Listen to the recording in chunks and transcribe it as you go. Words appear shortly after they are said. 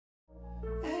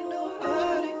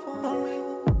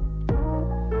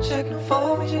Checking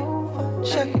for me,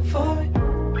 checking for me.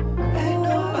 Ain't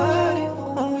nobody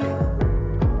on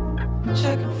you.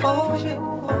 Checking for me,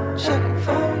 checking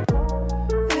for me.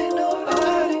 Ain't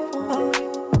nobody on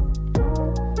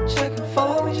you. Checking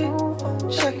for me,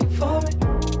 checking for me.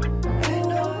 Ain't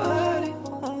nobody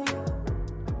on you.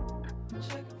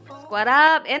 What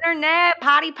up, internet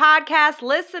potty podcast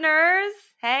listeners?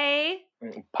 Hey.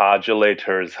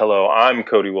 Podulators. Hello, I'm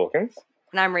Cody Wilkins.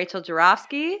 And I'm Rachel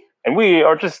Jarofsky. And we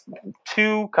are just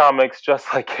two comics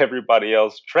just like everybody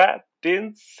else, trapped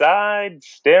inside,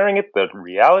 staring at the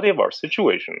reality of our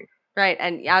situation. Right.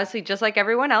 And obviously, just like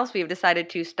everyone else, we've decided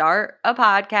to start a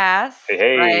podcast.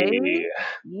 Hey. Right?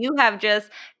 You have just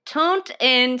tuned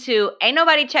into Ain't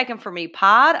Nobody Checking for Me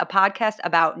Pod, a podcast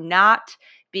about not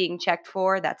being checked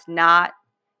for. That's not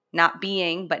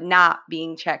being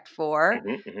checked for.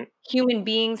 Human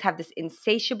beings have this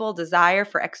insatiable desire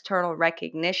for external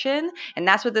recognition, and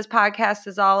that's what this podcast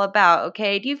is all about,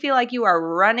 okay? Do you feel like you are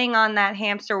running on that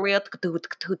hamster wheel, doing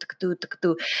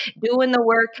the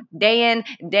work day in,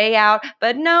 day out,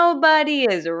 but nobody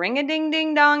is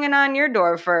ring-a-ding-ding-donging on your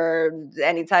door for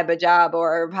any type of job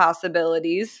or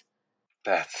possibilities?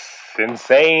 That's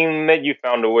insane that you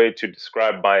found a way to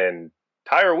describe my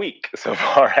entire week so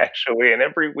far, actually, and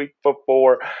every week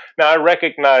before. Now, I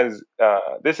recognize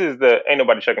this is the Ain't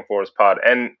Nobody Checking For Us pod,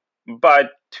 and by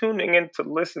tuning in to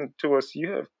listen to us, you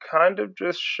have kind of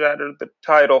just shattered the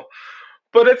title.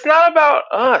 But it's not about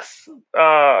us,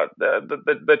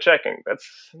 the checking. That's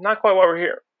not quite why we're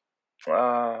here.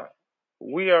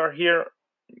 We are here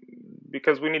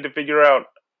because we need to figure out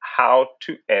how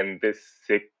to end this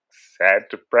sick, sad,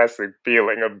 depressing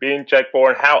feeling of being checked for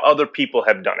and how other people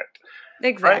have done it.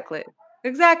 Exactly. Right?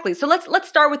 Exactly. So let's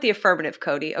start with the affirmative,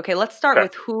 Cody. Okay, let's start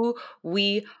with who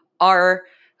we are,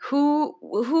 who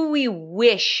we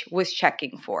wish was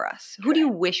checking for us. Who do you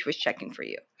wish was checking for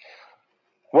you?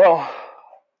 Well,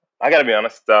 I gotta be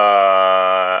honest,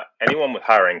 anyone with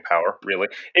hiring power, really.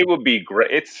 It would be great.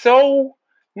 It's so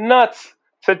nuts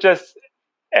to just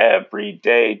every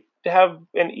day to have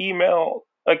an email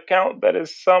account that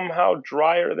is somehow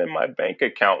drier than my bank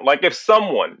account. Like if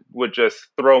someone would just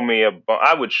throw me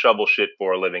I would shovel shit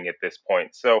for a living at this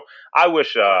point. So I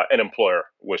wish an employer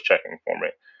was checking for me,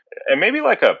 and maybe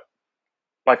like a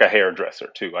hairdresser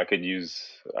too. I could use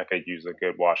a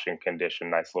good washing condition,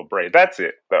 nice little braid. That's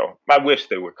it though. I wish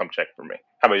they would come check for me.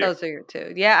 How about you? Those are your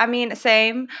two. Yeah, I mean,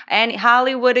 same. And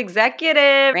Hollywood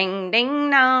executive. Ring ding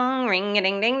dong, ring a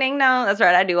ding ding ding dong. That's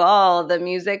right. I do all the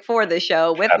music for the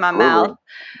show with my mouth.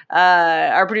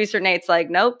 Our producer Nate's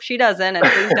like, nope, she doesn't, and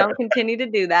please don't continue to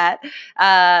do that.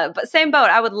 But same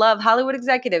boat. I would love Hollywood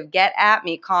executive. Get at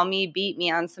me, call me, beat me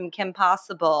on some Kim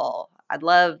Possible. I'd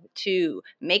love to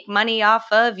make money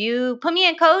off of you. Put me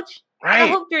in, coach. Right. I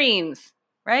hope dreams.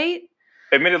 Right.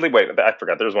 Admittedly, wait, I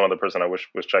forgot. There's one other person I wish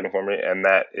was checking for me, and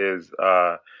that is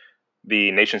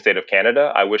the nation state of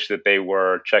Canada. I wish that they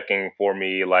were checking for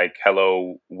me like,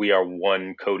 hello, we are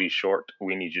one Cody short.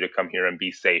 We need you to come here and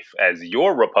be safe as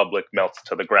your republic melts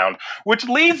to the ground. Which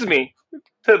leads me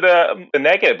to the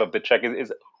negative of the check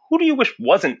is who do you wish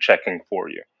wasn't checking for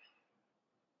you?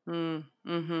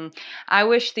 I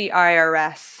wish the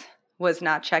IRS was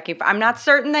not checking for. I'm not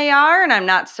certain they are, and I'm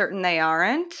not certain they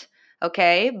aren't.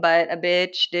 Okay, but a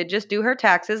bitch did just do her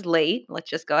taxes late. Let's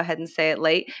just go ahead and say it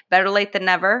late. Better late than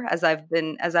never, as I've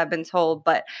been told.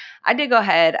 But I did go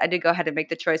ahead and make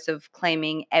the choice of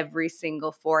claiming every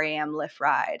single 4 a.m. Lyft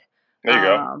ride. There you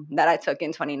go. That I took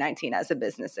in 2019 as a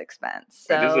business expense.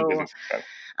 It is a business expense.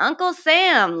 Uncle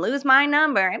Sam, lose my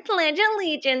number. I pledge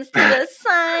allegiance to the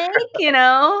psych,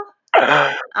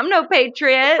 I'm no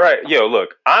patriot. Right. Yo,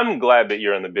 look, I'm glad that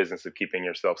you're in the business of keeping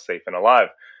yourself safe and alive.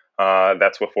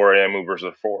 That's what 4 a.m. Ubers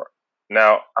are for.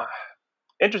 Now,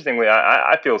 interestingly,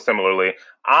 I feel similarly.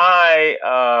 I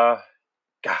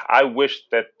wish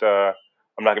that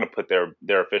I'm not going to put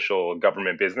their official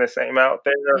government business name out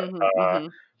there,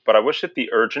 but I wish that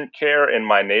the urgent care in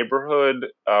my neighborhood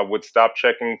would stop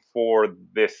checking for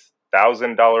this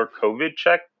 $1,000 COVID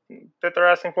check that they're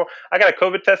asking for. I got a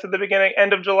COVID test at the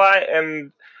end of July,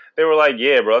 and they were like,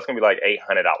 "Yeah, bro, it's gonna be like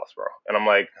 $800, bro." And I'm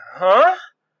like, "Huh?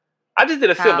 I just did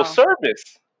a civil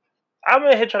service. I'm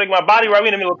in here trying to get my body right. We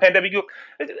in the middle of a pandemic.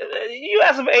 You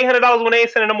asked for $800 when they ain't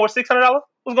sending no more $600?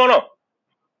 What's going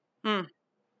on?"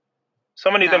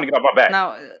 Somebody need them to get off my back.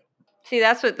 No. See,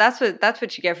 that's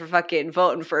what you get for fucking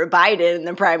voting for Biden in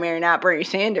the primary, not Bernie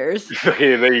Sanders.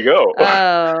 Yeah, there you go.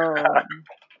 Oh,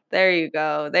 there you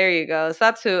go. So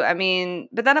that's who. I mean,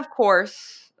 but then of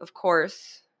course,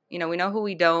 we know who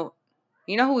we don't.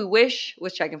 You know who we wish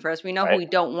was checking for us. We know who we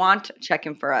don't want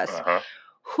checking for us.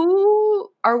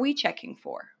 Who are we checking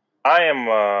for? I am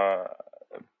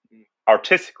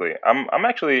artistically, I'm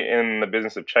actually in the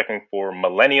business of checking for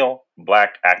millennial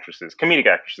Black actresses, comedic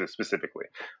actresses specifically.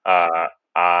 Uh,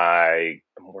 I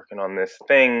am working on this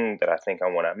thing that I think I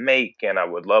want to make, and I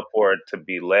would love for it to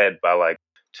be led by like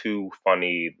two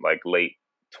funny, like late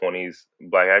 20s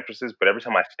Black actresses. But every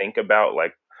time I think about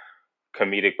like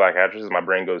comedic Black actresses, my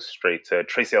brain goes straight to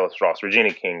Tracee Ellis Ross,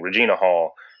 Regina King, Regina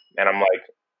Hall, and I'm like,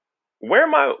 where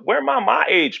my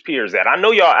age peers at? I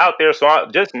know y'all out there, so I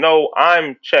just know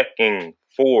I'm checking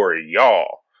for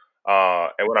y'all.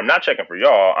 And when I'm not checking for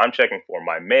y'all, I'm checking for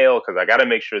my mail because I got to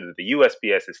make sure that the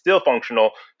USPS is still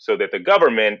functional, so that the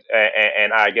government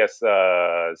and I guess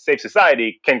safe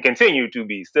society can continue to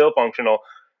be still functional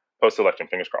post election.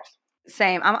 Fingers crossed.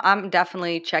 Same. I'm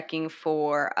definitely checking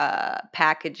for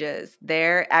packages.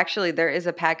 There is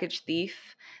a package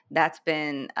thief that's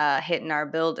been hitting our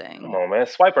Come building. on, man.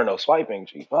 Swiper, no swiping.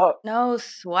 Gee, fuck. No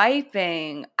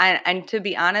swiping. And to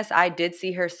be honest, I did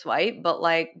see her swipe, but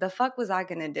like the fuck was I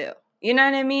gonna do? You know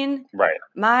what I mean? Right.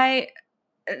 My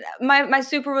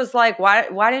super was like,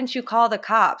 why didn't you call the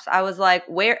cops? I was like,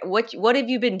 what have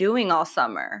you been doing all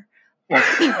summer?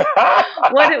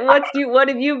 What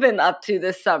have you been up to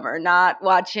this summer? Not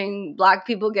watching Black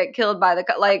people get killed by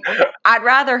like I'd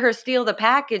rather her steal the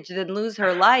package than lose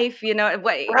her life, you know.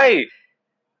 Wait. Right.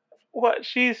 What?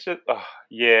 She's just,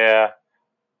 yeah.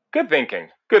 Good thinking.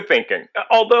 Good thinking.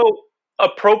 Although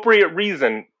appropriate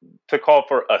reason to call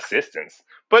for assistance,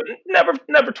 but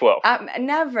never 12.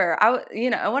 Never.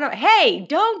 Hey,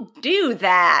 don't do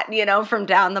that. You know, from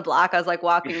down the block, I was like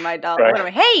walking my dog.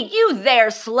 Right. Hey, you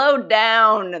there, slow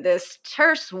down. This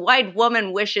terse white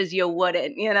woman wishes you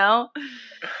wouldn't, you know?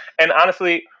 And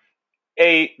honestly,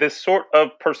 this sort of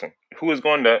person who is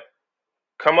going to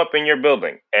come up in your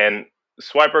building and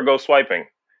swipe or go swiping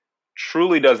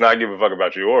truly does not give a fuck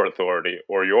about your authority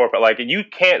or like, you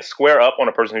can't square up on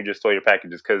a person who just stole your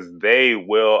packages because they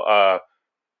will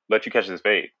let you catch this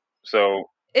fade. So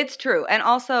it's true. And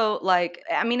also, like,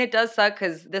 I mean, it does suck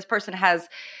because this person has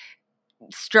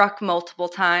struck multiple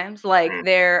times. Like,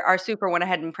 our super went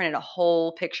ahead and printed a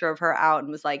whole picture of her out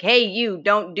and was like, hey, you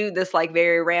don't do this, like,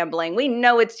 very rambling. We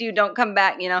know it's you. Don't come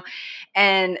back, you know?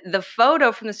 And the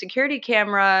photo from the security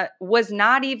camera was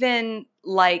not even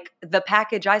like the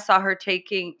package I saw her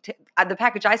taking, the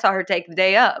package I saw her take the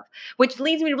day of, which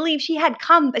leads me to believe she had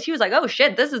come. She was like, oh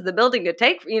shit, this is the building to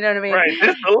take. You know what I mean? Right.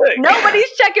 This the lick. Nobody's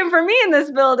checking for me in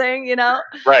this building, you know?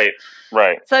 Right.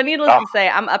 So needless to say,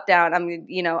 I'm up, down.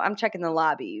 I'm checking the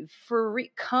lobby for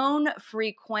Con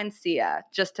Frecuencia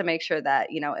just to make sure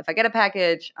that, you know, if I get a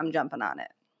package, I'm jumping on it.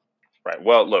 Right.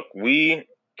 Well, look, we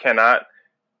cannot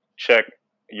check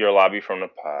your lobby from the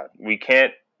pod. We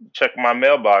can't check my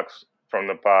mailbox from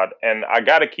the pod. And I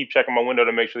got to keep checking my window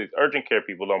to make sure these urgent care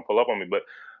people don't pull up on me. But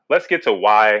let's get to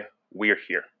why we're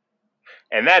here.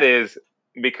 And that is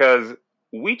because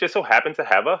we just so happen to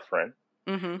have a friend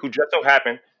who just so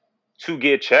happened to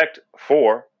get checked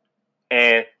for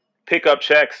and pick up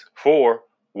checks for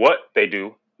what they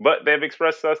do. But they've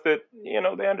expressed to us that, you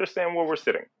know, they understand where we're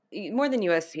sitting. More than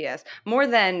USCS, more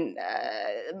than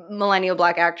millennial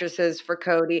Black actresses for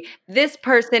Cody. This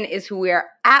person is who we are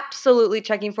absolutely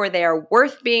checking for. They are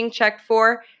worth being checked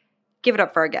for. Give it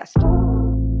up for our guest.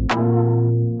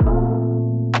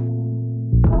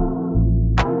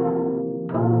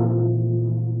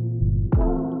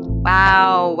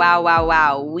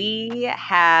 Wow. We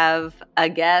have a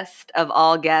guest of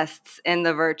all guests in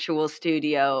the virtual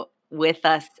studio with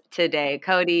us today.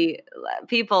 Cody,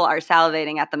 people are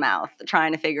salivating at the mouth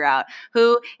trying to figure out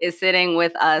who is sitting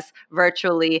with us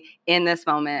virtually in this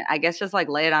moment. I guess just like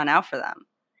lay it on out for them.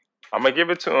 I'm going to give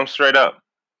it to them straight up.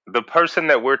 The person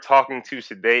that we're talking to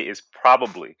today is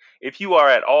probably, if you are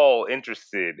at all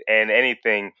interested in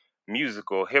anything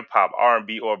musical, hip-hop,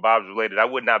 R&B, or Bob's related, I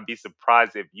would not be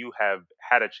surprised if you have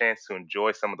had a chance to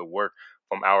enjoy some of the work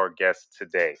from our guest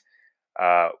today.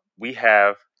 We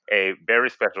have a very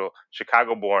special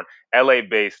Chicago-born,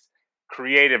 LA-based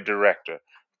creative director,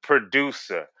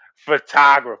 producer,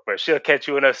 photographer. She'll catch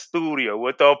you in a studio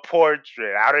with a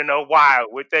portrait, out in the wild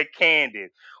with a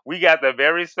candid. We got the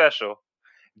very special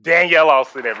Danielle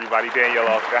Austin, everybody. Danielle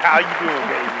Austin. How you doing,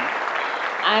 baby?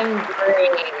 I'm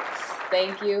great.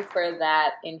 Thank you for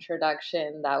that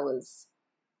introduction. That was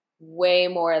way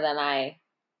more than I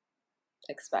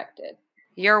expected.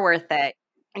 You're worth it.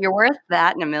 You're worth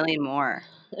that and a million more.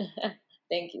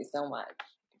 Thank you so much.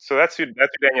 So that's who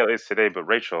Danielle is today. But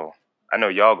Rachel, I know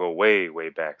y'all go way, way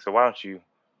back. So why don't you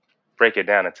break it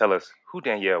down and tell us who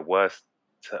Danielle was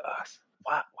to us?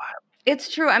 Why?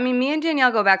 It's true. I mean, me and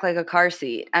Danielle go back like a car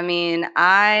seat. I mean,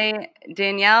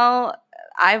 Danielle,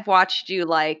 I've watched you,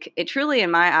 like, it truly,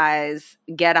 in my eyes,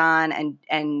 get on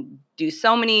and do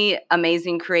so many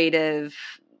amazing creative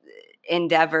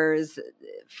endeavors,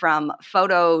 from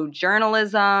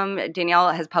photojournalism.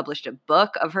 Danielle has published a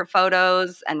book of her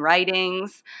photos and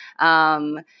writings,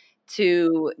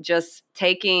 to just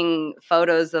taking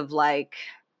photos of, like,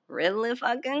 really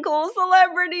fucking cool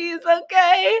celebrities,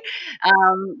 okay?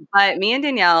 But me and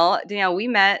Danielle, we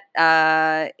met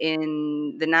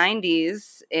in the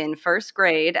 90s in first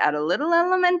grade at a little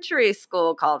elementary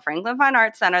school called Franklin Fine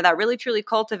Arts Center that really truly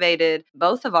cultivated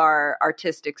both of our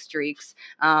artistic streaks.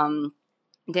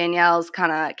 Danielle's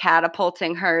kind of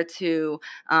catapulting her to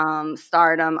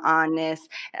stardom on this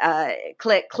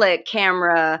click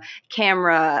camera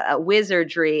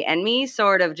wizardry, and me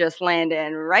sort of just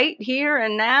landing right here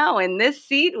and now in this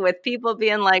seat with people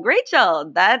being like,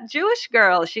 Rachel, that Jewish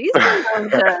girl, she's been known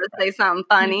to say something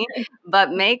funny,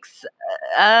 but makes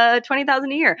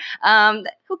 20,000 a year.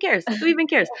 Who cares? Who even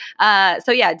cares?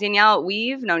 So yeah, Danielle,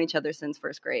 we've known each other since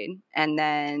first grade, and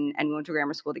we went to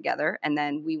grammar school together, and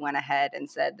then we went ahead and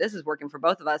said, this is working for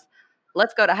both of us.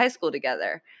 Let's go to high school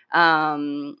together.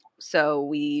 So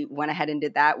we went ahead and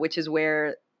did that, which is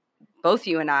where both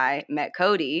you and I met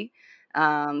Cody.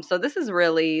 So this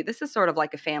is sort of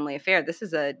like a family affair. This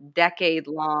is a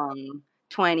decade-long,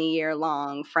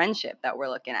 20-year-long friendship that we're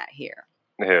looking at here.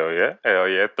 Hell yeah.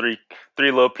 Three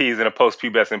little peas in a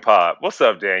post-pubescent pod. What's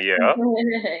up, Danielle?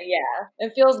 Yeah,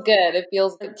 it feels good. It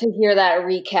feels good to hear that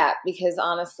recap, because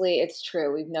honestly, it's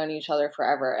true. We've known each other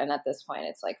forever, and at this point,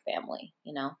 it's like family,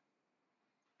 you know?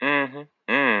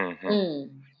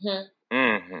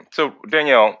 So,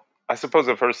 Danielle, I suppose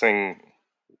the first thing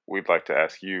we'd like to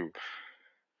ask you,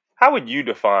 how would you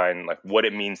define, like, what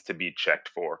it means to be checked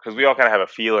for? Because we all kind of have a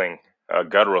feeling, a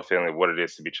guttural feeling of what it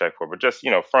is to be checked for. But just,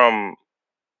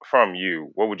 from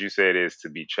you, what would you say it is to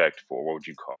be checked for? What would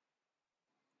you call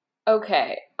it?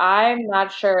 Okay, I'm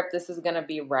not sure if this is going to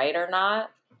be right or not.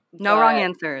 No wrong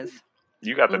answers.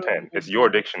 You got the pen. It's your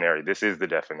dictionary. This is the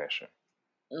definition.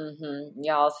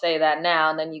 Y'all say that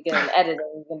now, and then you get an edit,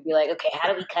 and you can be like, okay,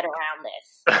 how do we cut around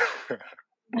this?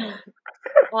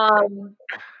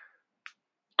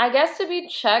 I guess to be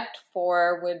checked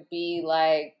for would be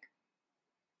like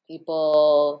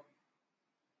people.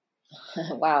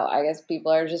 Wow, I guess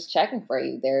people are just checking for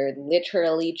you. They're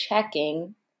literally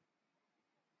checking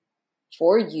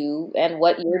for you and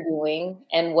what you're doing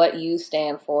and what you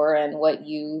stand for and what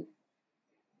you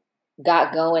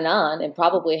got going on, and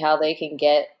probably how they can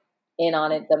get in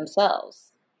on it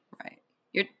themselves. Right.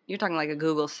 You're talking like a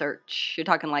Google search. You're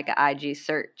talking like an IG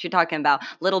search. You're talking about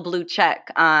little blue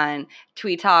check on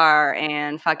Twitter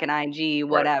and fucking IG,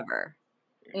 whatever.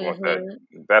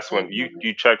 That's when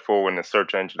you check for when the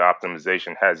search engine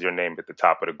optimization has your name at the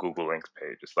top of the Google links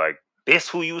page. It's like, this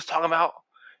who you was talking about?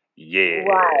 Yeah.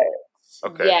 Right.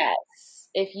 Okay. Yes.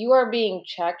 If you are being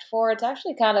checked for, it's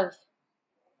actually kind of,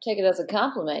 take it as a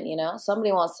compliment, you know?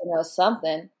 Somebody wants to know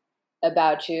something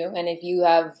about you, and if you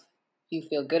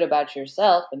feel good about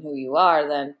yourself and who you are,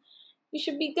 then you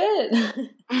should be good.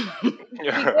 Be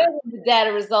good when the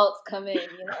data results come in,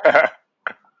 you know?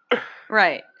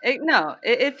 Right.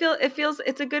 It feels,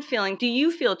 it's a good feeling. Do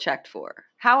you feel checked for?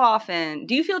 How often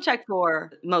do you feel checked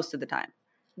for? Most of the time?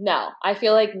 No, I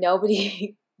feel like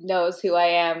nobody knows who I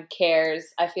am,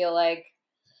 cares. I feel like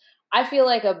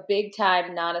a big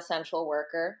time non-essential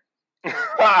worker. The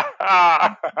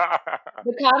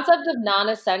concept of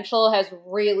non-essential has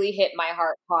really hit my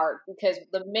heart hard, because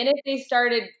the minute they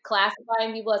started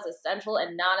classifying people as essential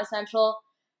and non-essential,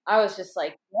 I was just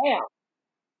like, damn.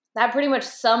 That pretty much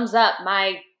sums up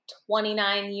my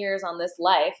 29 years on this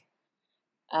life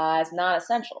as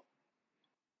non-essential.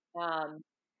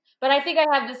 But I think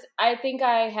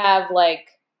I have like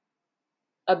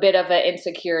a bit of an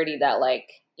insecurity that, like,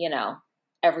 you know,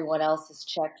 everyone else is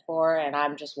checked for and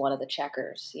I'm just one of the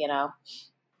checkers, you know?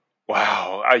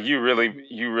 Wow. You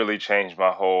really changed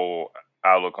my whole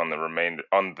outlook on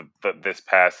this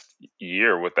past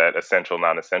year with that essential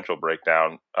non-essential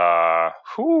breakdown. I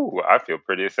feel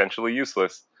pretty essentially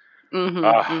useless.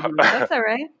 That's all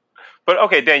right. But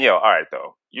okay, Danielle, all right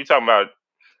though. You're talking about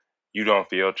you don't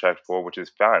feel checked for, which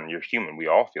is fine. You're human. We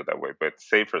all feel that way. But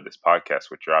say for this podcast,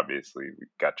 which you obviously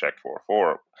got checked for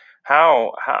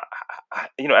how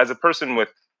as a person with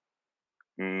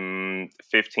 15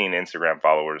 Instagram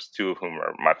followers, 2 of whom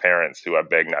are my parents, who I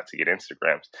beg not to get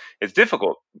Instagrams, it's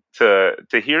difficult to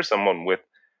hear someone with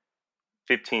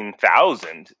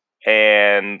 15,000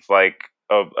 and like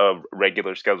a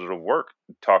regular schedule of work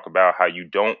talk about how you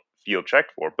don't feel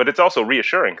checked for. But it's also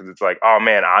reassuring, because it's like, oh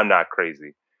man, I'm not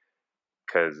crazy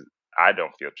because I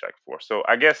don't feel checked for. So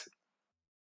I guess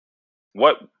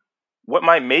what what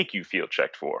might make you feel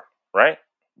checked for, right?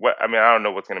 I don't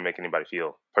know what's going to make anybody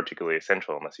feel particularly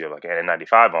essential unless you have like an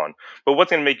N95 on. But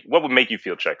what would make you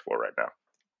feel checked for right now?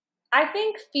 I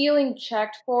think feeling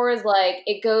checked for is like,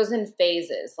 it goes in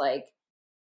phases. Like,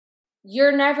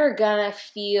 you're never gonna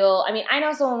feel, I mean, I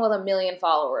know someone with 1 million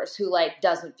followers who like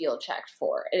doesn't feel checked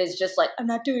for. It is just like, I'm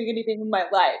not doing anything with my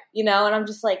life, and I'm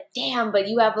just like, damn, but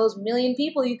you have those 1 million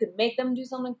people, you could make them do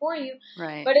something for you.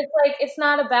 Right. But it's like,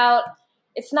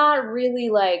 it's not really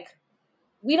like,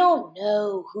 we don't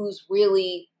know who's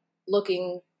really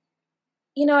looking,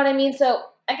 you know what I mean? So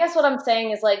I guess what I'm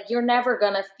saying is like, you're never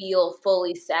gonna feel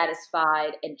fully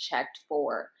satisfied and checked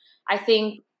for. I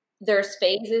think there's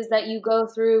phases that you go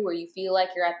through where you feel like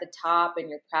you're at the top and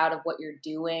you're proud of what you're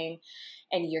doing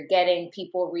and you're getting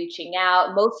people reaching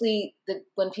out. Mostly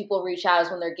when people reach out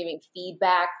is when they're giving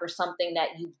feedback for something that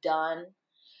you've done.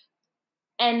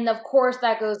 And of course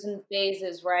that goes in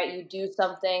phases, right? You do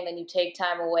something, then you take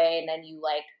time away, and then you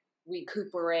like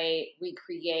recuperate,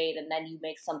 recreate, and then you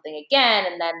make something again,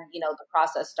 and then the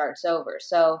process starts over.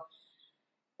 So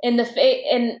in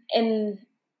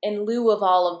lieu of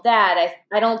all of that,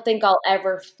 I don't think I'll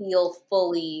ever feel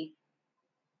fully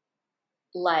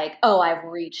like, oh, I've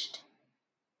reached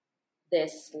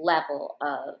this level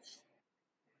of,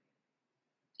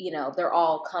 they're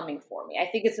all coming for me. I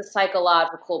think it's a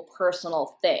psychological,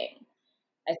 personal thing.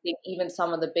 I think even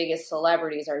some of the biggest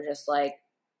celebrities are just like,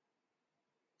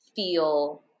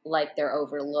 feel like they're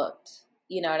overlooked.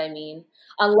 You know what I mean?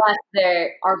 Unless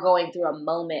they are going through a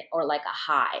moment or like a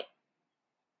high.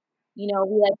 We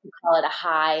like to call it a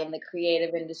high in the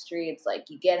creative industry. It's like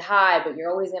you get high, but you're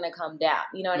always going to come down.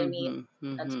 You know what I mean?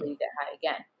 Until you get high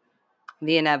again.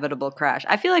 The inevitable crash.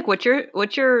 I feel like what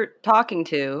you're talking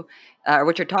to, or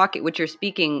what you're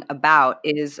speaking about,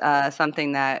 is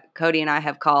something that Cody and I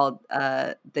have called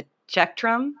the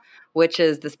checktrum, which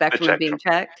is the spectrum of being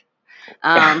checked.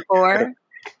 For,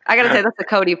 I gotta say, that's a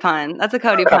Cody pun. That's a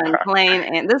Cody pun, plain.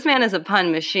 And this man is a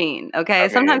pun machine. Okay,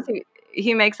 sometimes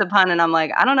he makes a pun, and I'm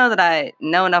like, I don't know that I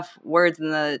know enough words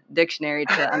in the dictionary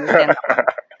to understand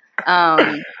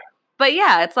that. But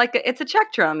yeah, it's like it's a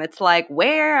checktrum. It's like,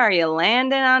 where are you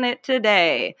landing on it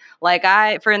today? Like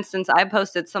for instance, I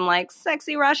posted some like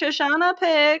sexy Rosh Hashanah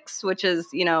pics, which is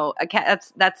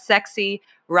that's sexy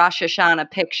Rosh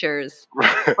Hashanah pictures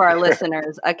for our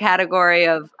listeners. A category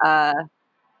of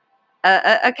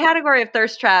a category of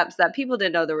thirst traps that people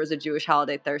didn't know there was a Jewish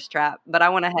holiday thirst trap, but I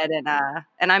went ahead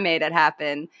and I made it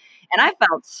happen. And I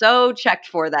felt so checked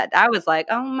for that. I was like,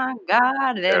 oh my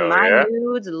God, then my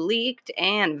nudes leaked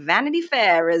and Vanity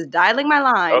Fair is dialing my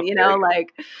line, Okay.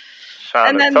 Like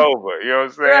Shayna Tova, you know what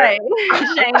I'm saying? Right.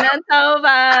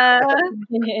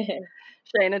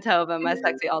 Shayna Tova, my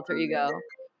sexy alter ego.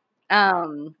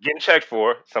 Getting checked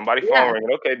for, somebody phone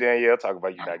ringing. Okay, Danielle, talk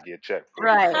about you not getting checked for.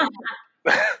 Right.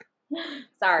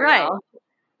 Sorry, right. y'all.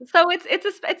 So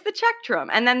it's the checktrum,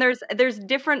 and then there's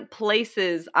different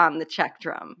places on the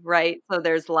checktrum, right? So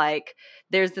there's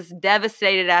this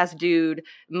devastated ass dude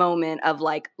moment of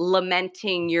like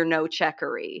lamenting your no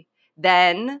checkery.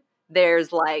 Then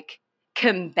there's like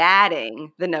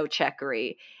combating the no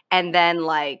checkery, and then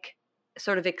like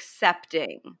sort of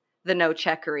accepting the no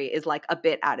checkery is like a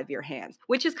bit out of your hands,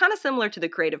 which is kind of similar to the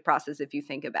creative process if you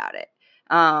think about it.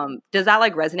 Does that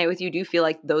like resonate with you? Do you feel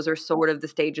like those are sort of the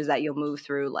stages that you'll move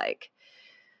through? Like,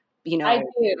 I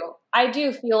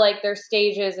do feel like there's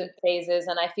stages and phases,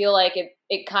 and I feel like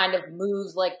it kind of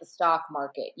moves like the stock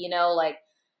market, like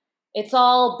it's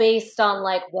all based on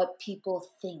like what people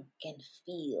think and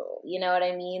feel, you know what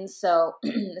I mean? So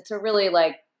it's a really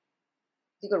like,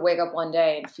 you could wake up one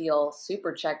day and feel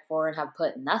super checked for and have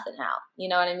put nothing out, you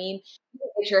know what I mean? You can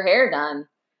get your hair done,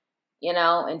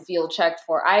 and feel checked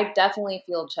for. I definitely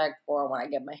feel checked for when I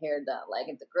get my hair done, like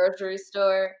at the grocery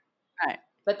store. Right.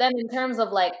 But then in terms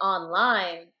of like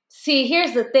online, see,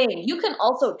 here's the thing. You can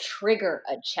also trigger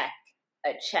a check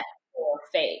for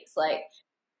phase. Like,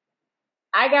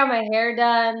 I got my hair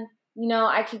done,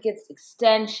 I could get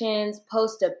extensions,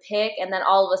 post a pic, and then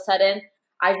all of a sudden,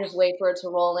 I just wait for it to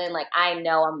roll in. Like, I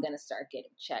know I'm going to start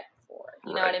getting checked for.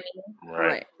 You know what I mean?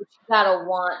 Right. But you gotta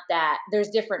want that. There's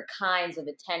different kinds of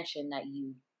attention that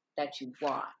you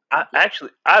want. I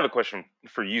have a question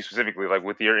for you specifically, like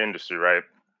with your industry, right?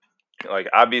 Like,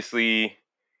 obviously,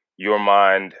 your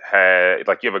mind you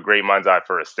have a great mind's eye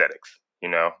for aesthetics,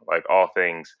 like all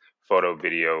things photo,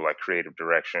 video, like creative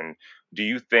direction. Do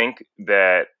you think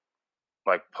that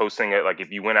like posting it, like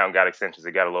if you went out and got extensions,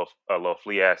 it got a little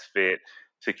flea ass fit,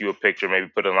 took you a picture, maybe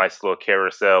put a nice little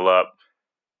carousel up,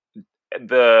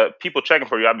 the people checking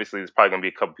for you, obviously there's probably gonna be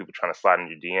a couple people trying to slide in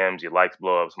your DMs, your likes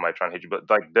blow up, somebody trying to hit you, but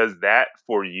like, does that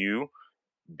for you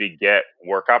beget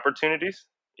work opportunities?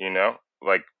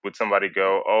 Like would somebody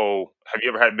go, oh, have you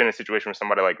ever been in a situation where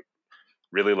somebody like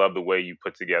really loved the way you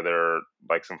put together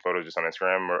like some photos just on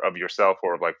Instagram or of yourself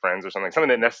or of like friends or something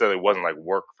that necessarily wasn't like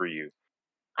work for you?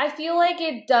 I feel like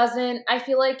it doesn't.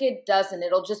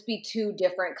 It'll just be two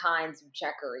different kinds of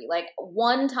checkery. Like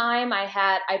one time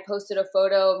I posted a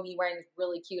photo of me wearing this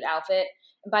really cute outfit.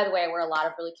 And by the way, I wear a lot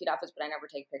of really cute outfits, but I never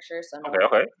take pictures. So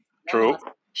okay. True.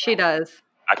 She does.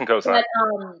 I can co-sign.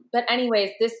 But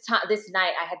anyways, this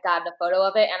night I had gotten a photo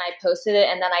of it and I posted it,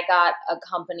 and then I got a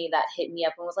company that hit me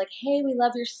up and was like, "Hey, we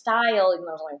love your style." Even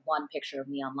though there's only one picture of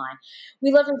me online,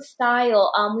 we love your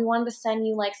style. We wanted to send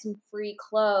you like some free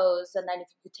clothes, and then if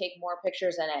you could take more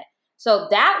pictures in it. So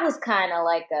that was kind of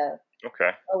like a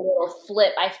little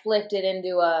flip. I flipped it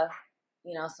into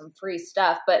some free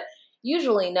stuff, but.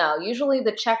 Usually, no. Usually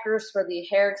the checkers for the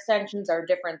hair extensions are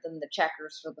different than the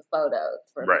checkers for the photo,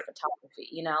 for the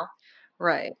photography,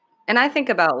 Right. And I think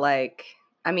about I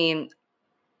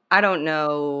don't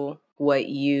know what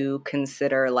you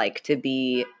consider like to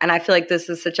be, and I feel like this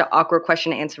is such an awkward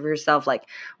question to answer for yourself. Like,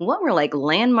 what were like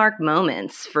landmark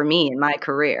moments for me in my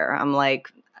career? I'm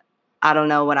like, I don't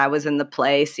know, when I was in the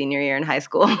play senior year in high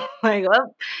school, like,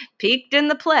 well, peaked in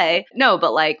the play. No,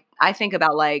 but like, I think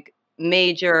about like,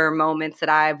 major moments that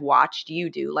I've watched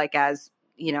you do, like as,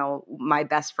 my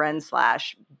best friend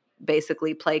 /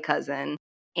 basically play cousin.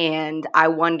 And I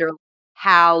wonder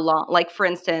how long, like for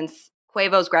instance,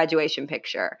 Quavo's graduation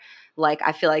picture, like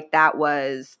I feel like that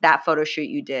photo shoot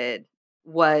you did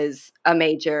was a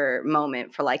major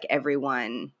moment for like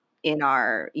everyone in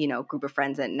our, group of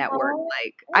friends and network.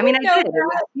 Like, I did. It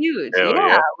was huge.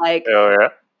 Like, hell yeah.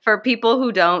 For people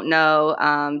who don't know,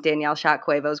 Danielle shot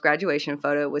Quavo's graduation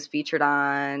photo. It was featured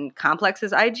on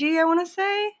Complex's IG, I want to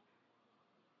say.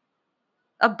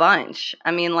 A bunch.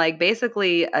 Like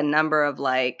basically a number of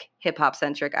like hip hop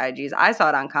centric IGs. I saw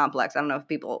it on Complex. I don't know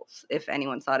if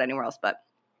anyone saw it anywhere else, but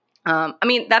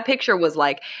that picture was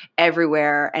like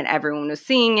everywhere and everyone was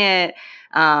seeing it.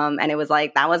 And it was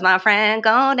like, that was my friend.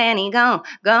 Go, Danny, go,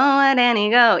 Danny,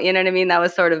 go. You know what I mean? That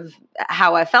was sort of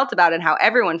how I felt about it and how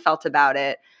everyone felt about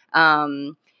it.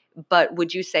 But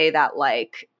would you say that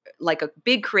like a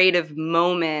big creative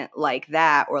moment like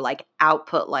that, or like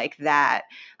output like that,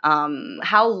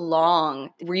 how long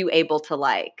were you able to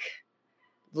like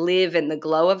live in the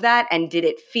glow of that? And did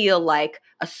it feel like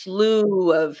a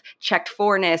slew of checked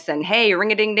forness and, hey,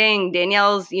 ring-a-ding-ding,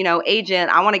 Danielle's, agent,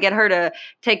 I want to get her to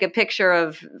take a picture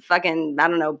of fucking, I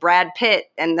don't know, Brad Pitt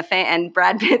and and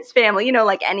Brad Pitt's family,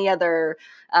 like any other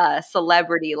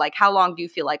celebrity? Like, how long do you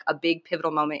feel like a big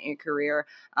pivotal moment in your career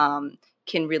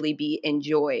can really be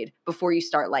enjoyed before you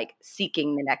start like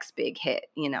seeking the next big hit,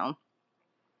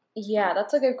 Yeah,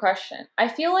 that's a good question. I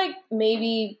feel like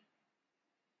maybe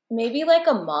like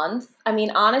a month.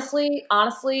 Honestly,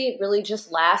 it really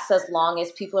just lasts as long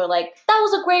as people are like, that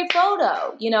was a great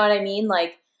photo. You know what I mean?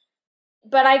 Like,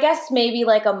 but I guess maybe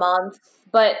like a month.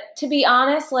 But to be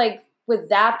honest, like with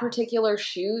that particular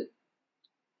shoot,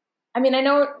 I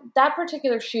know that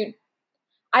particular shoot,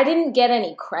 I didn't get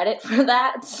any credit for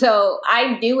that. So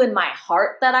I knew in my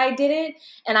heart that I did it.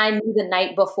 And I knew the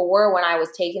night before when I was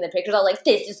taking the pictures, I was like,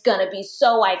 this is going to be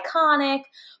so iconic,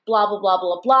 blah, blah, blah,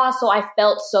 blah, blah. So I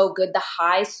felt so good. The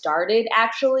high started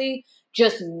actually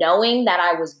just knowing that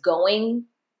I was going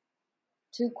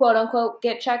to quote unquote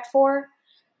get checked for.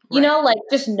 Right. Like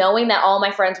just knowing that all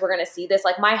my friends were going to see this,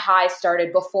 like my high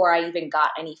started before I even got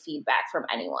any feedback from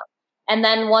anyone. And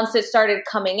then once it started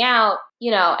coming out,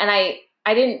 and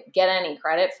I didn't get any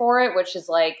credit for it, which is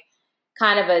like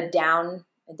kind of a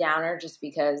downer just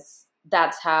because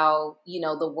that's how,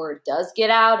 the word does get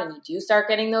out and you do start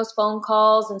getting those phone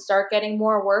calls and start getting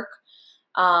more work,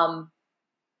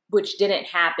 which didn't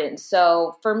happen.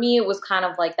 So for me, it was kind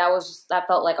of like that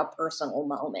felt like a personal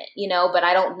moment, but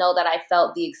I don't know that I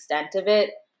felt the extent of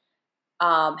it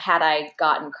had I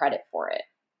gotten credit for it.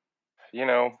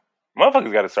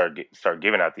 Motherfuckers got to start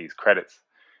giving out these credits.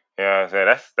 You know what I'm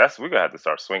saying? That's we're gonna have to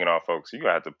start swinging on folks. You're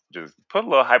gonna have to just put a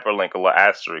little hyperlink, a little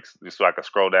asterisk, just so I can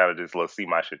scroll down and just see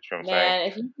my shit. You know what I'm saying? Man,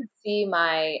 if you could see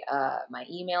my my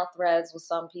email threads with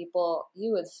some people,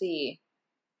 you would see.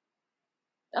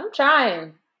 I'm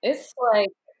trying. It's like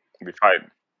we fighting.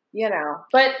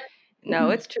 But no,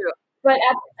 it's true. But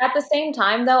at the same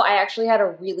time, though, I actually had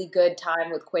a really good time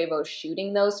with Quavo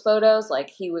shooting those photos.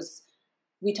 Like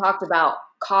we talked about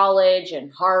college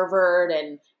and Harvard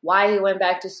and why he went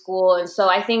back to school. And so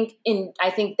I think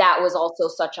that was also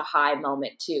such a high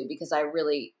moment too, because I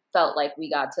really felt like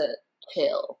we got to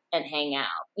chill and hang out.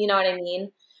 You know what I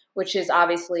mean? Which is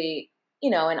obviously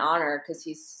an honor because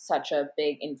he's such a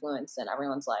big influence in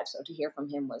everyone's life. So to hear from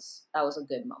him was a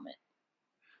good moment.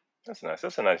 That's nice.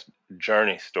 That's a nice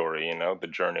journey story. The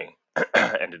journey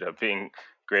ended up being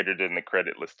greater than the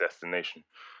creditless destination.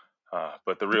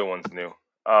 But the real one's new.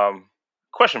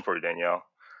 Question for you, Danielle.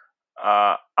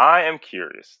 I am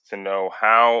curious to know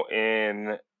how,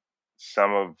 in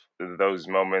some of those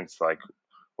moments, like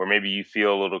where maybe you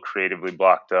feel a little creatively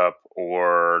blocked up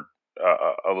or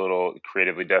a little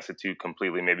creatively destitute,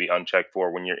 completely maybe unchecked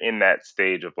for, when you're in that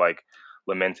stage of like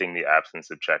lamenting the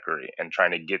absence of checkery and trying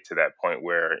to get to that point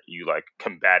where you like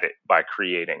combat it by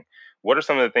creating. What are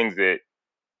some of the things that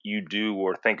you do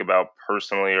or think about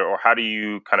personally, or how do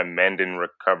you kind of mend and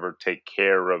recover, take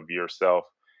care of yourself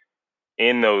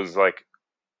in those like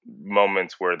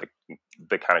moments where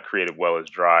the kind of creative well is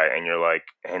dry and you're like,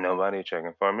 ain't nobody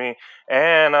checking for me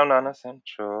and I'm not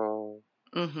essential.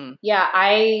 Mm-hmm. Yeah,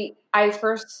 I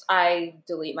first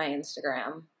delete my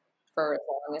Instagram for as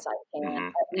long as I can,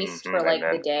 at least for like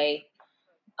the day.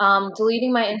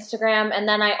 Deleting my Instagram, and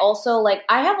then I also like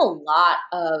I have a lot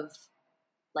of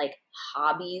like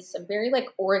hobbies. I'm very like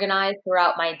organized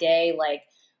throughout my day. Like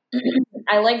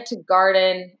I like to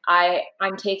garden.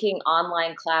 I'm taking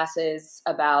online classes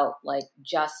about like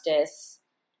justice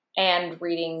and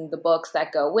reading the books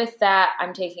that go with that.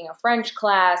 I'm taking a French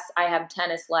class. I have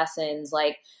tennis lessons.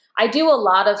 Like I do a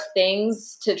lot of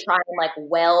things to try and like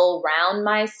well round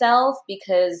myself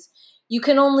because you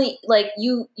can only like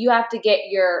you have to get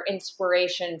your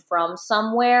inspiration from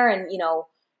somewhere, and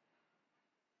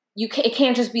it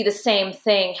can't just be the same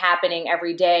thing happening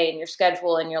every day in your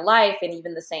schedule in your life, and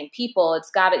even the same people.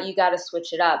 You got to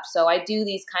switch it up. So I do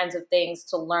these kinds of things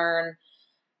to learn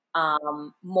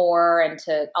more, and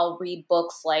I'll read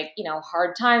books like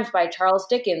Hard Times by Charles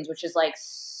Dickens, which is like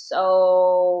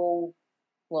so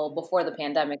well, before the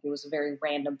pandemic it was a very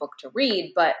random book to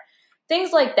read, but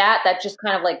things like that just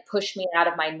kind of like push me out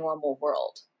of my normal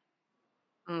world.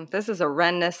 This is a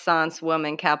Renaissance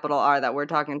woman, capital R, that we're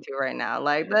talking to right now.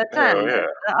 Like the tennis,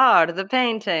 the art, the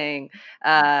painting.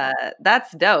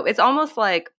 That's dope. It's almost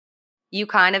like you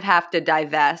kind of have to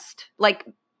divest. Like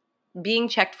being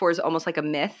checked for is almost like a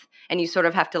myth, and you sort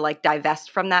of have to like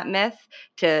divest from that myth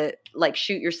to like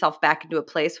shoot yourself back into a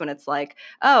place when it's like,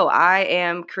 oh, I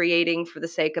am creating for the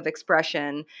sake of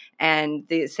expression, and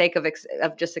the sake of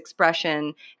just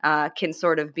expression can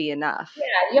sort of be enough. Yeah,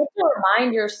 you have to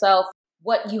remind yourself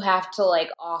what you have to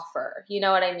like offer. You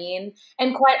know what I mean?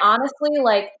 And quite honestly,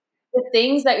 like the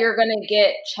things that you're going to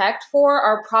get checked for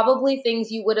are probably things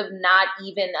you would have not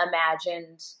even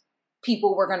imagined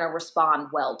people were going to respond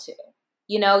well to.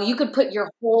 You could put your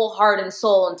whole heart and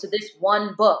soul into this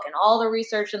one book and all the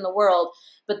research in the world,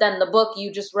 but then the book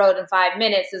you just wrote in 5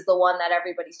 minutes is the one that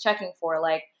everybody's checking for.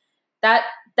 Like that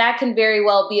can very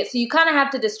well be it. So you kind of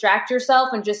have to distract yourself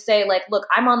and just say like, look,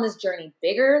 I'm on this journey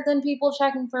bigger than people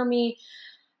checking for me.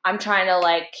 I'm trying to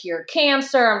like cure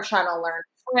cancer. I'm trying to learn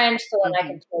French so that I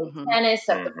can play tennis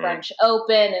at the French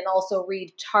Open and also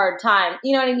read Hard Time.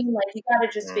 You know what I mean? Like you got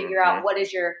to just figure out what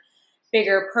is your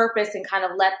bigger purpose and kind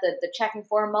of let the checking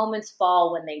for moments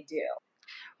fall when they do.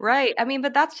 Right. I mean,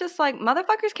 but that's just like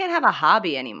motherfuckers can't have a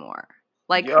hobby anymore.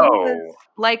 Like,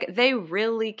 like they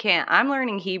really can't. I'm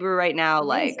learning Hebrew right now.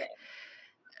 Amazing.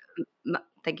 Like,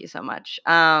 thank you so much.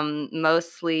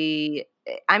 Mostly,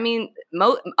 I mean,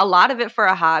 a lot of it for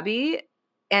a hobby,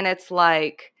 and it's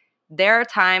like there are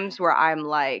times where I'm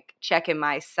like checking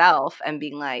myself and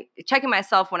being like checking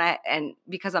myself and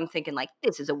because I'm thinking like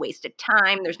this is a waste of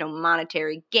time. There's no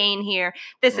monetary gain here.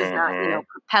 This is not,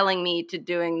 propelling me to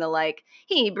doing the like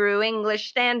Hebrew English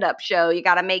stand-up show. You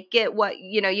got to make it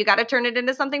you got to turn it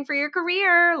into something for your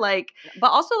career. Like,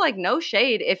 but also like no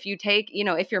shade if you take,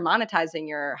 if you're monetizing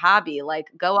your hobby, like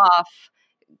go off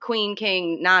queen,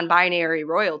 king, non-binary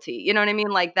royalty. You know what I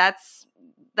mean? Like that's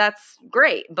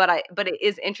great, but it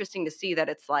is interesting to see that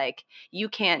it's like you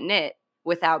can't knit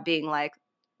without being like,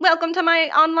 welcome to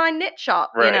my online knit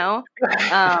shop, right.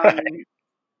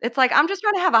 It's like I'm just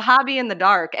trying to have a hobby in the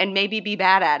dark and maybe be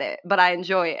bad at it, but I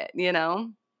enjoy it,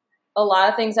 A lot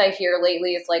of things I hear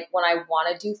lately, it's like when I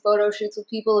want to do photo shoots with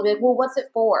people, they'll be like, well, what's it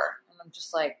for? And I'm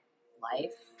just like, life.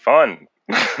 Fun.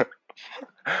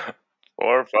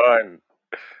 For fun.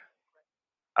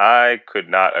 I could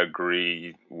not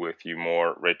agree with you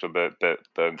more, Rachel. The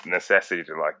necessity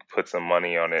to like put some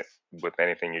money on it with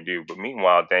anything you do. But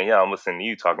meanwhile, Danielle, I'm listening to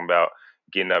you talking about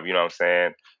getting up,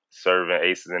 serving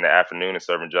aces in the afternoon and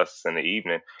serving justice in the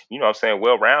evening.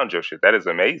 Well round your shit. That is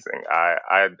amazing.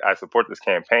 I support this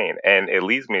campaign, and it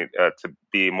leads me to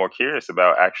be more curious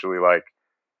about actually like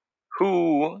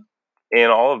who in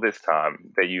all of this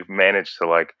time that you've managed to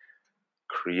like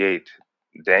create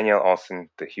Danielle Austin,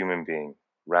 the human being,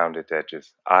 rounded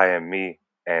edges. I am me,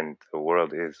 and the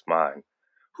world is mine.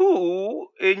 Who,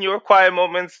 in your quiet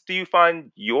moments, do you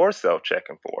find yourself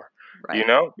checking for? You Right.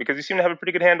 know, because you seem to have a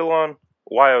pretty good handle on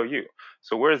YOU.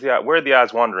 So where are the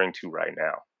eyes wandering to right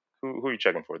now? Who are you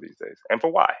checking for these days, and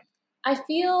for why? I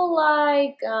feel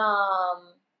like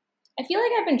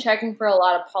I've been checking for a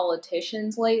lot of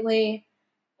politicians lately,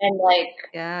 and like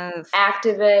Yes.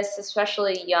 activists,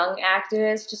 especially young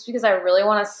activists, just because I really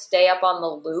want to stay up on the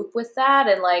loop with that.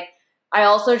 And like, I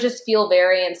also just feel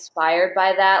very inspired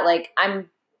by that. Like, I'm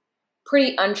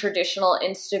pretty untraditional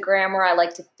Instagrammer, I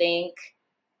like to think.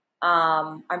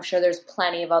 I'm sure there's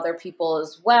plenty of other people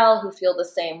as well who feel the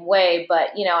same way,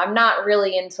 but you know, I'm not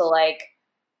really into like,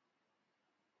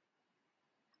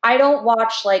 I don't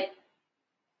watch like,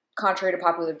 contrary to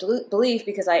popular belief,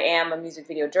 because I am a music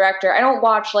video director, I don't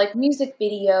watch like music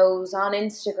videos on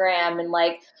Instagram and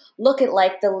like look at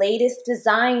like the latest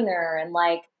designer and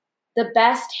like the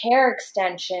best hair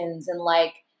extensions and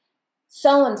like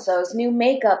so and so's new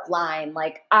makeup line.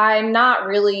 Like I'm not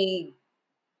really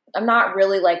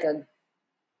like a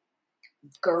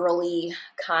girly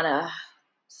kind of,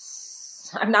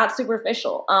 I'm not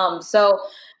superficial. So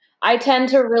I tend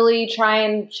to really try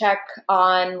and check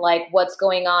on like what's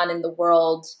going on in the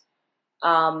world,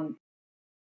 um,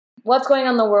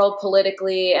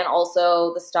 politically, and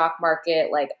also the stock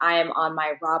market. Like I am on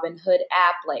my Robinhood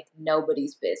app, like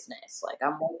nobody's business. Like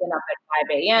I'm waking up at 5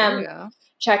 There you a.m. go.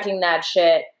 checking that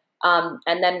shit, and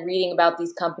then reading about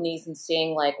these companies and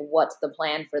seeing like what's the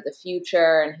plan for the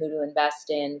future and who to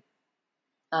invest in.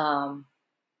 I'm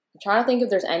trying to think if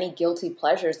there's any guilty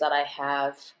pleasures that I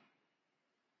have.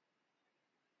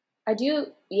 I do,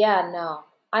 yeah, no.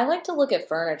 I like to look at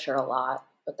furniture a lot,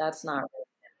 but that's not really.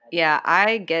 Yeah,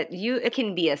 I get you. It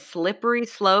can be a slippery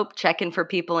slope checking for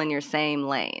people in your same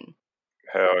lane.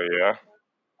 Hell yeah.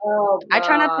 Oh I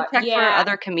try not to god, check for yeah.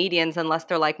 other comedians unless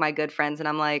they're like my good friends, and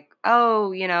I'm like,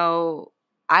 oh,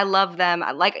 I love them.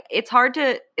 It's hard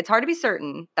to be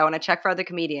certain that when I check for other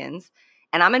comedians,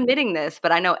 and I'm admitting this,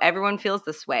 but I know everyone feels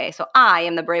this way. So I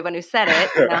am the brave one who said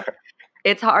it.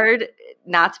 It's hard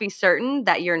not to be certain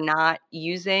that you're not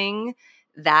using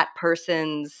that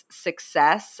person's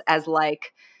success as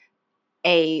like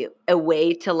a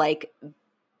way to like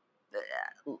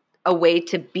a way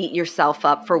to beat yourself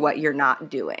up for what you're not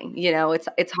doing.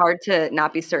 It's hard to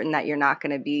not be certain that you're not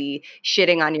going to be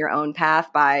shitting on your own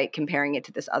path by comparing it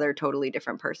to this other totally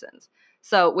different person's.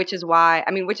 So, which is why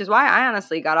I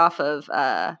honestly got off of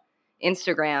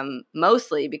Instagram,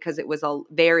 mostly because it was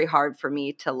very hard for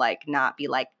me to like not be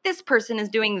like, this person is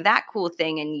doing that cool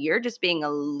thing and you're just being a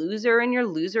loser in your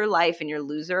loser life in your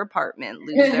loser apartment,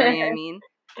 loser, you know what I mean?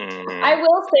 I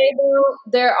will say though,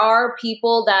 there are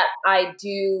people that I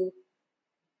do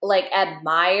like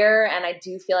admire, and I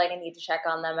do feel like I need to check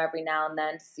on them every now and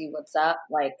then to see what's up.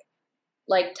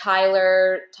 Like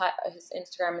Tyler, his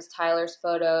Instagram is Tyler's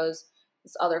Photos.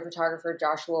 This other photographer,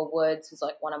 Joshua Woods, who's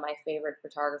like one of my favorite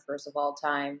photographers of all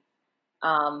time.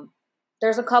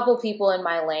 There's a couple people in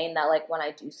my lane that like when I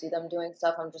do see them doing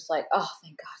stuff, I'm just like, oh,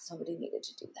 thank God somebody needed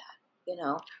to do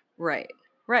that,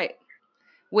 Right.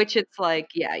 Which it's like,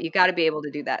 yeah, you got to be able to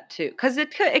do that too, because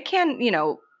it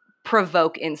can,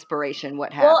 provoke inspiration,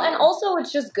 what have you. Well, and also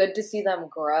it's just good to see them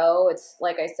grow. It's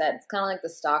like I said, it's kind of like the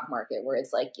stock market where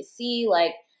it's like you see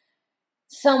like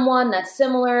someone that's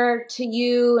similar to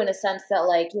you in a sense that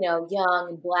like, young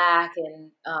and black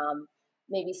and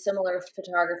maybe similar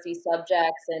photography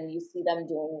subjects, and you see them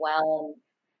doing well,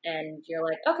 and you're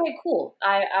like, okay, cool.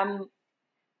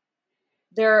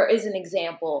 There is an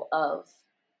example of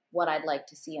what I'd like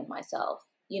to see in myself.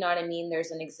 You know what I mean?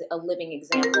 There's a living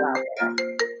example out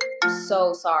there. I'm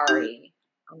so sorry.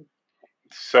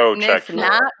 So Miss checked for.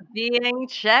 not being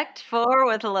checked for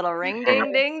with a little ring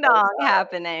ding ding dong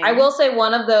happening. I will say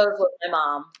one of those was my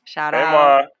mom. Shout Hey,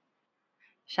 out. Ma.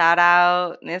 Shout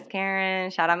out Miss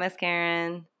Karen. Shout out Miss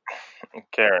Karen.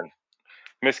 Karen.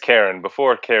 Miss Karen,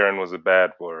 before Karen was a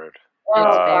bad word. Oh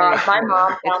It's very God, my true.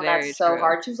 mom It's found that very so true.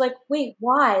 hard. She was like, "Wait,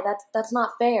 why? That's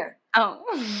not fair." Oh.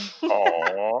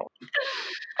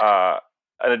 Aww.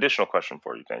 An additional question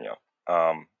for you, Danielle.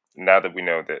 Now that we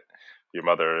know that your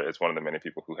mother is one of the many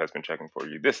people who has been checking for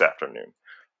you this afternoon,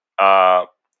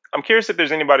 I'm curious if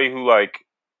there's anybody who like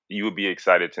you would be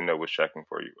excited to know was checking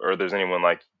for you, or there's anyone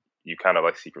like you kind of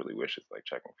like secretly wish is like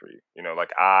checking for you.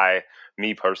 Like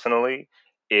me personally,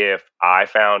 if I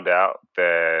found out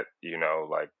that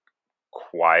like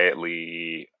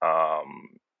quietly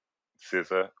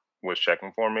SZA was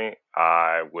checking for me,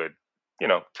 I would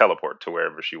teleport to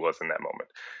wherever she was in that moment.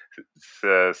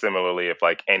 Similarly, if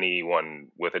like anyone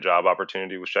with a job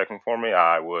opportunity was checking for me,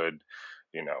 I would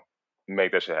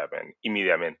make that shit happen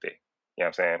inmediatamente. You know what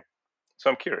I'm saying? So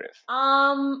I'm curious.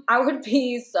 I would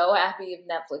be so happy if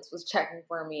Netflix was checking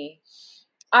for me.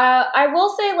 I will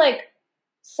say, like,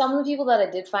 some of the people that I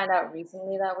did find out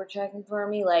recently that were checking for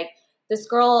me, like, this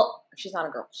girl, she's not a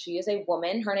girl, she is a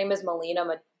woman. Her name is Melina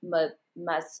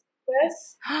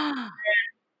Masquez.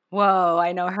 Whoa,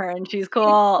 I know her and she's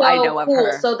cool. So I know of cool.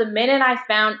 her. So the minute I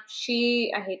found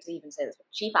I hate to even say this, but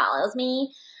she follows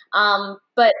me.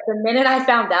 But the minute I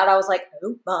found out, I was like,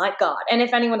 oh my God. And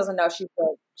if anyone doesn't know,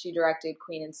 she directed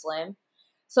Queen and Slim.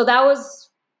 So that was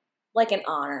like an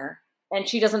honor. And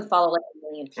she doesn't follow like a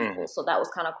million people. So that was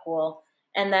kind of cool.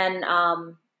 And then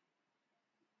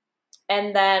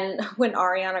when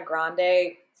Ariana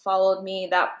Grande followed me,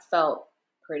 that felt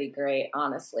pretty great,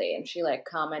 honestly. And she like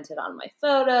commented on my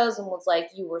photos and was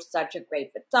like, you were such a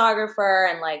great photographer.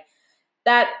 And like,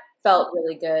 that felt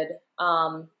really good.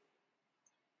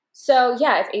 So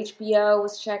yeah, if HBO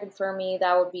was checking for me,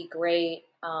 that would be great.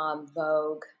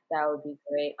 Vogue, that would be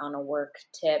great on a work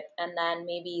tip. And then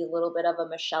maybe a little bit of a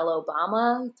Michelle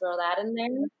Obama, throw that in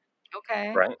there.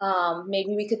 Okay. Right.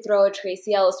 Maybe we could throw a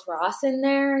Tracy Ellis Ross in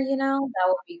there, that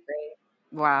would be great.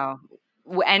 Wow.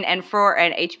 And for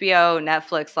an HBO,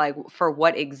 Netflix, like, for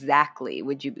what exactly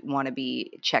would you want to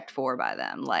be checked for by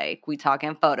them? Like, we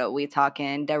talking photo, we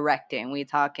talking directing, we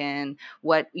talking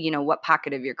what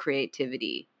pocket of your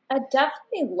creativity? I'd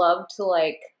definitely love to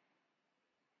like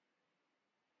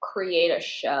create a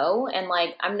show, and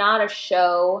like that's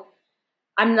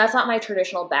not my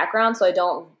traditional background, so I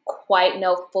don't quite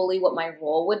know fully what my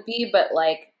role would be, but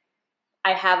like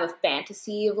I have a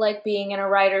fantasy of like being in a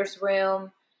writer's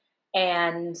room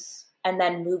and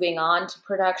then moving on to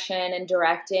production and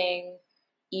directing,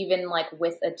 even like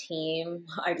with a team,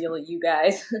 ideally you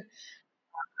guys.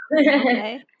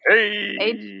 Okay. Hey,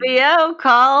 HBO,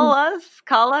 call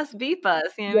us, beep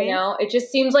us. You know what I mean? It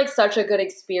just seems like such a good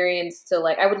experience to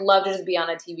like. I would love to just be on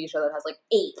a TV show that has like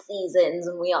 8 seasons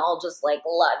and we all just like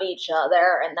love each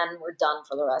other, and then we're done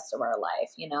for the rest of our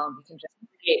life. And we can just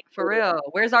create For real.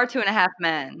 Where's our 2.5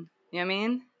 Men? You know what I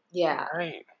mean? Yeah.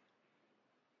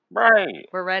 Right.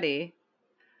 We're ready.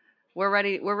 We're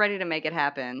ready to make it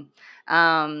happen.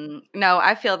 No,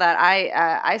 I feel that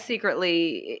I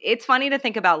secretly, it's funny to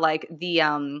think about like the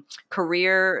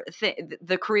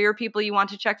the career people you want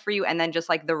to check for you, and then just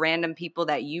like the random people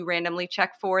that you randomly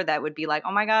check for that would be like,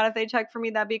 oh my God, if they check for me,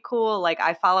 that'd be cool. Like,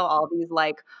 I follow all these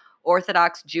like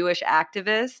Orthodox Jewish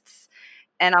activists,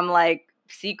 and I'm like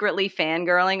secretly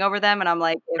fangirling over them, and I'm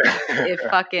like, if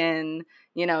fucking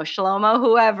Shlomo,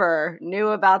 whoever knew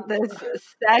about this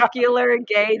secular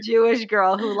gay Jewish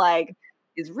girl who like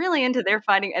is really into their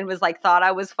fighting and was like, thought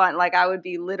I was fun, like I would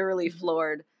be literally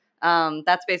floored.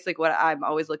 That's basically what I'm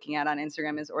always looking at on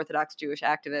Instagram, is Orthodox Jewish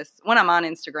activists when I'm on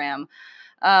Instagram.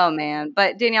 Oh man.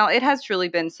 But Danielle, it has truly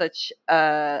been such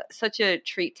a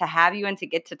treat to have you and to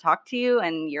get to talk to you,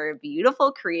 and your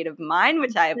beautiful creative mind,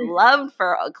 which I have loved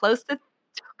for close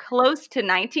to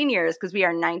 19 years, because we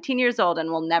are 19 years old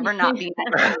and will never not be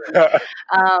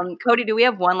 19. Cody, do we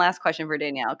have one last question for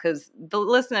Danielle? Because the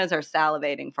listeners are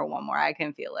salivating for one more. I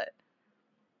can feel it.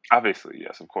 Obviously,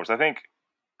 yes, of course. I think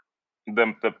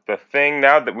the thing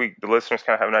now that the listeners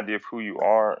kind of have an idea of who you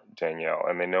are, Danielle,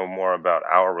 and they know more about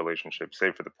our relationship,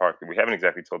 save for the part that we haven't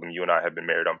exactly told them you and I have been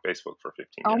married on Facebook for 15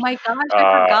 years. Oh my gosh,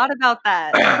 I forgot about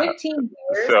that. 15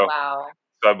 years? So, wow.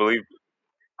 So I believe,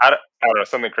 I don't know,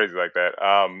 something crazy like that.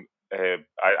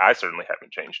 I certainly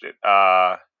haven't changed it.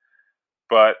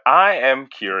 But I am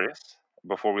curious,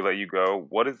 before we let you go,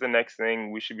 what is the next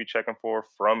thing we should be checking for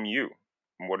from you?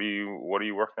 What are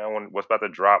you working on? What's about to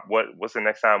drop? What's the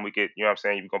next time we get, you know what I'm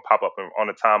saying, you're going to pop up on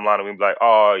the timeline and we be like,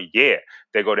 oh yeah,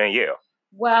 there go Danielle.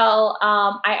 Well,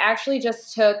 I actually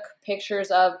just took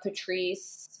pictures of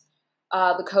Patrice,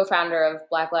 the co-founder of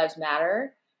Black Lives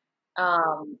Matter.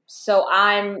 So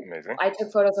Amazing. I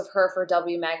took photos of her for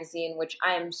W Magazine, which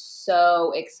I'm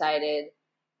so excited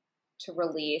to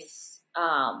release,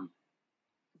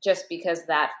 just because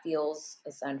that feels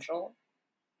essential,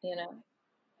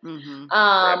 Mm-hmm.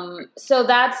 So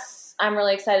I'm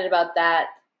really excited about that.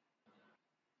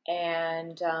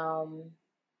 And, I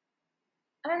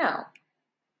don't know.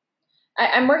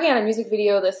 I'm working on a music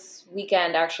video this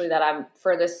weekend, actually, that I'm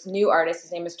for this new artist.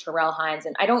 His name is Terrell Hines,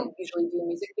 and I don't usually do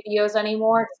music videos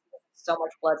anymore, just because it's so much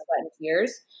blood, sweat, and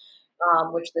tears.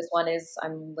 Which this one is,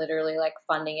 I'm literally like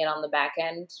funding it on the back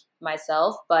end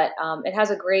myself. But it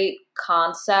has a great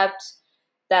concept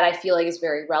that I feel like is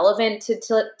very relevant to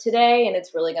today, and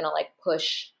it's really going to like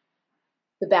push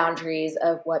the boundaries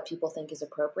of what people think is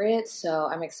appropriate. So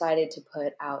I'm excited to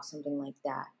put out something like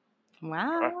that.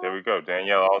 Wow. Right, there we go.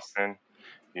 Danielle Austin,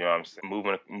 You know what I'm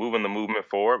saying? Moving the movement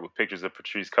forward with pictures of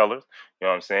Patrisse Cullors. You know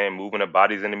what I'm saying? Moving the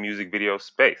bodies in the music video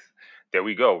space. There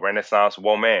we go. Renaissance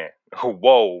whoa man.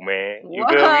 Whoa man. You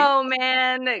feel me? Whoa,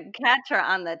 man. Catch her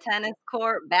on the tennis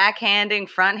court, backhanding,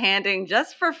 front-handing,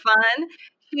 just for fun.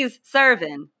 She's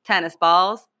serving tennis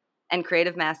balls and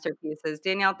creative masterpieces.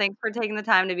 Danielle, thanks for taking the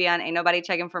time to be on Ain't Nobody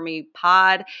Checking for Me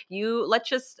pod. Let's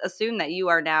just assume that you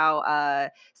are now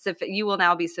you will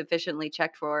now be sufficiently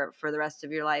checked for the rest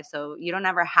of your life, so you don't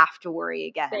ever have to worry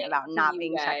again about not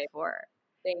being checked for.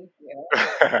 Thank you.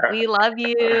 We love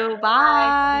you.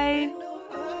 Bye.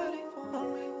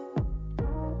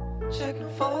 Checking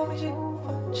for me,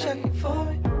 checking for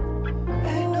me.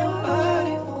 Ain't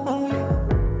nobody on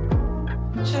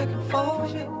you. Checking for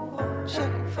me,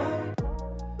 checking for me.